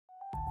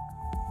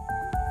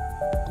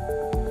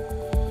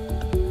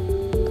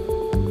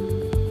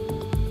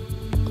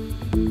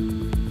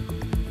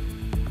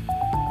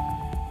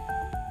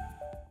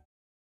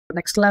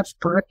NextLabs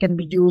product can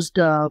be used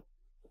to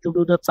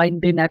do the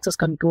fine-grained access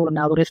control and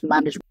authorization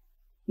management,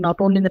 not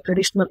only in the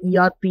traditional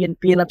ERP and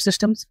PLM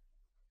systems,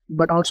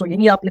 but also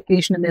any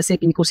application in the SAP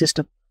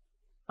ecosystem,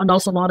 and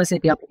also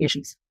non-SAP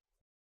applications.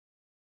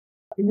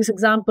 In this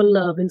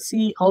example, we'll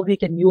see how we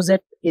can use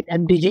it in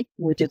MDG,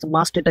 which is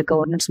Master Data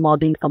Governance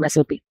modeling from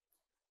SAP.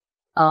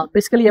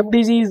 Basically,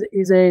 MDG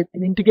is an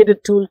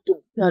integrated tool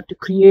to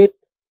create,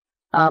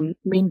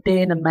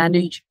 maintain, and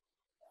manage,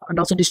 and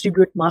also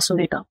distribute master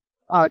data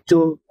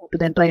to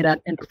the entire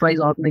enterprise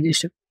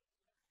organization.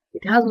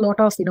 It has a lot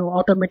of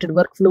automated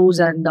workflows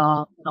and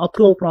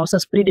approval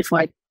process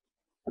predefined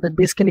that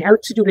basically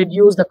helps you to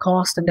reduce the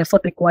cost and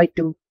effort required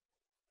to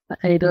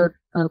either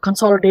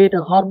consolidate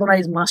or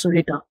harmonize master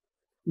data,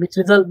 which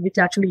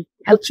actually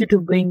helps you to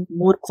bring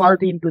more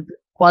quality into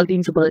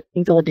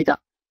the data.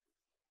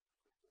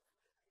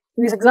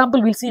 In this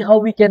example, we'll see how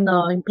we can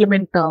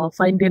implement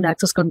fine-grained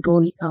access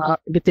control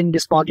within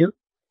this module.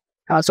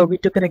 So we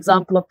took an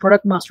example of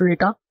product master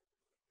data,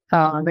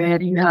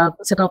 where you have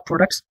a set of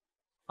products.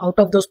 Out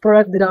of those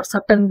products, there are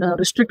certain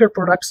restricted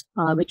products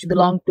which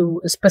belong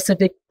to a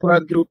specific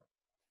product group.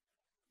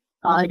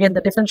 Again,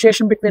 the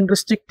differentiation between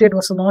restricted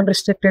versus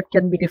non-restricted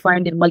can be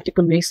defined in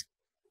multiple ways.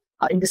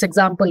 In this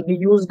example, we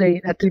used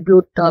an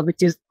attribute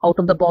which is out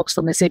of the box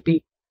from SAP.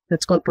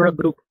 That's called product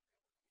group.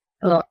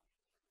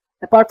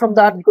 Apart from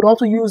that, we could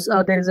also use,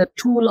 there is a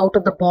tool out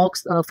of the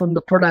box from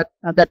the product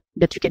that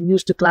you can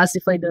use to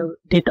classify the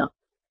data.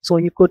 So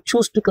you could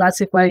choose to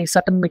classify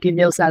certain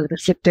materials as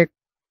restricted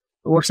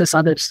versus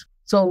others.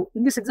 So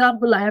in this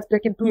example, I have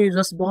taken two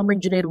users, BOM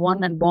Engineer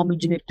 1 and BOM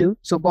Engineer 2.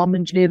 So BOM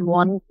Engineer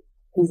 1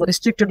 is a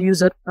restricted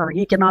user.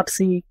 He cannot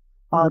see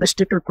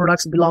restricted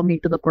products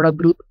belonging to the product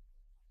group.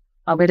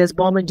 Whereas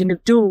BOM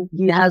Engineer 2,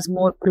 he has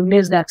more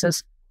privileged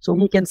access. So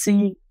he can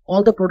see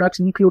all the products,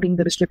 including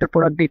the restricted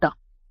product data.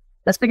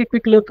 Let's take a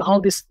quick look how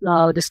this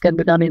can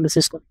be done in the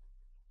system.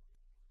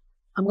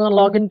 I'm going to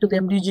log into the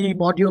MDG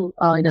module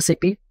in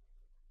SAP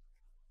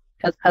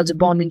as a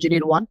BOM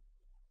Engineer 1.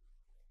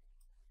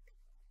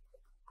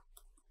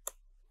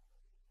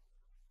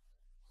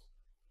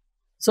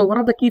 So one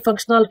of the key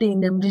functionality in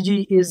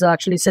MDG is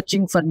actually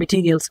searching for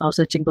materials or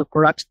searching for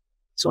products.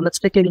 So let's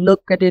take a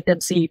look at it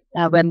and see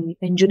when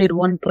Engineer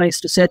 1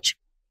 tries to search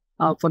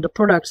for the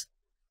products.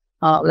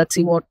 Let's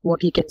see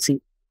what he can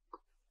see.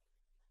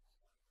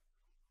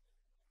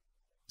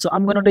 So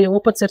I'm going to do an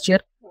open search here.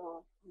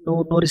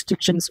 No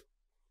restrictions.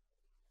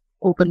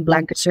 Open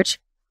blanket search.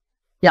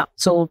 Yeah,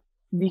 so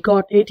we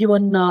got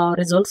 81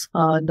 results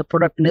in the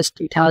product list.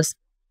 It has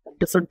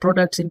different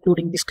products,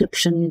 including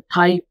description,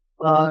 type,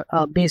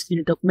 base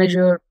unit of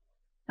measure,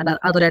 and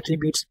other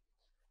attributes.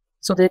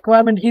 So the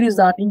requirement here is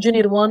that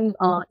Engineer 1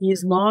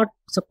 is not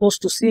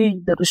supposed to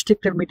see the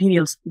restricted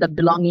materials that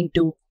belonging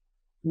to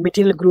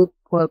material group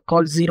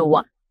called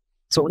 01.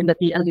 So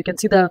as you can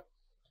see the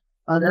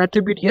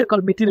attribute here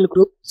called material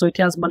group. So it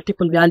has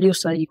multiple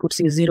values. You could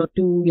see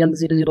 02 and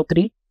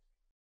 003.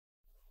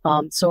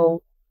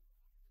 So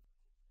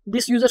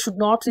this user should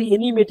not see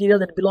any material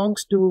that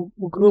belongs to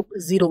group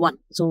 01.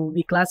 So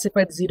we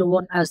classified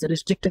 01 as the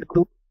restricted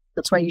group.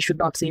 That's why you should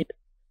not see it.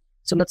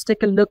 So let's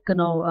take a look.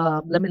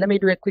 Let me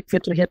do a quick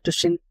filter here to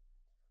show.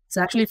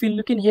 So actually, if you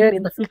look in here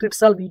in the filter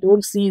itself, we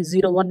don't see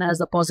 01 as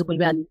the possible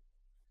value,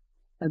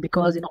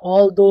 because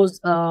all those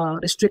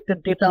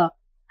restricted data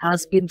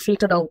has been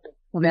filtered out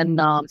when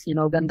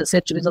when the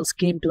search results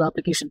came to the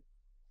application.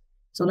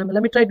 So let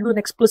me try to do an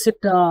explicit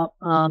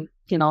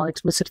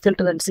explicit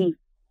filter and see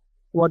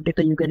what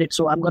data you get it.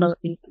 So I'm gonna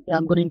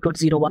include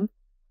 01.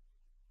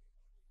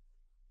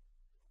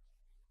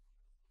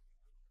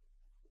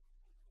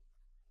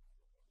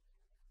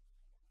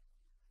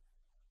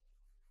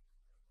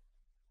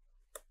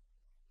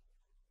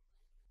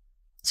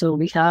 So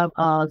we have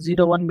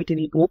 01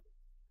 material group,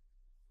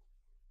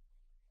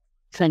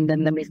 and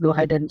then let me go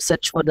ahead and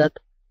search for that.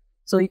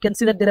 So you can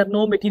see that there are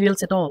no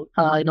materials at all,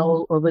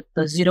 with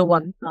the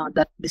 01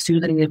 that this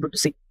user is able to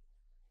see.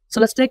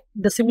 So let's take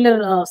the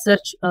similar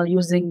search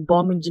using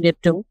BOM Engineer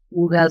 2,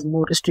 who has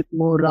more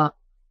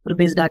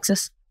privileged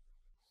access.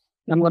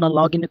 I'm going to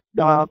log in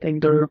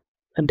into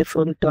a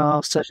different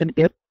session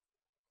here.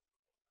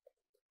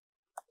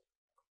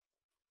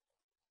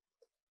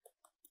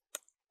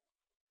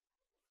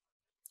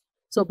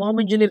 So BOM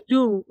Engineer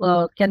 2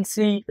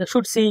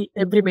 should see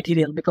every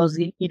material because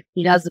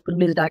it has the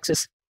privileged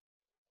access.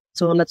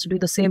 So let's do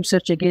the same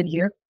search again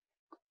here.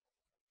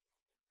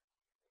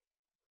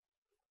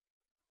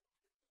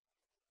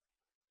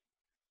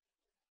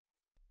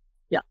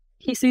 Yeah,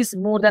 he sees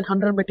more than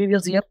 100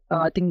 materials here.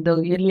 I think the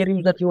earlier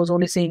user he was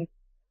only seeing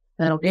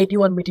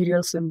 81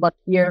 materials, but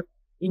here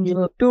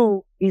Engineer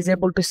 2 is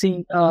able to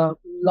see a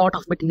lot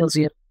of materials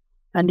here.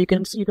 And you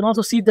can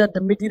also see that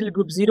the material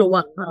group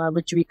 01,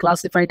 which we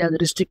classified as a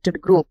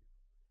restricted group,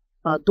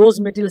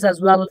 those materials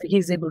as well he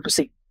is able to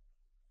see.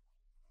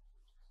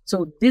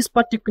 So this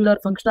particular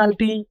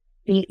functionality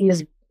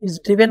is is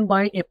driven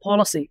by a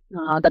policy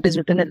that is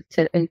written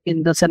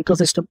in the central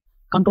system,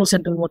 control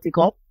center, what we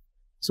call.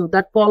 So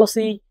that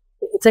policy,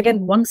 it's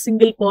again one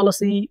single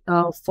policy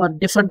for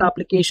different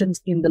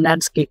applications in the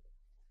landscape,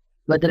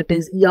 whether it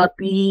is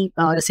ERP,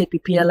 SAP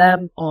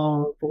PLM,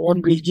 or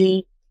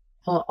MDG,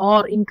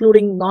 or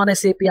including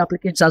non-SAP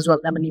applications as well.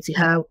 I mean, if you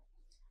have,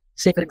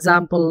 say, for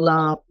example,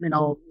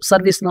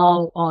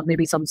 ServiceNow or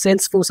maybe some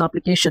Salesforce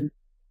application,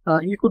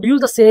 you could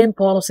use the same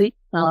policy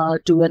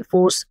to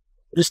enforce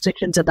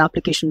restrictions at the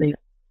application layer.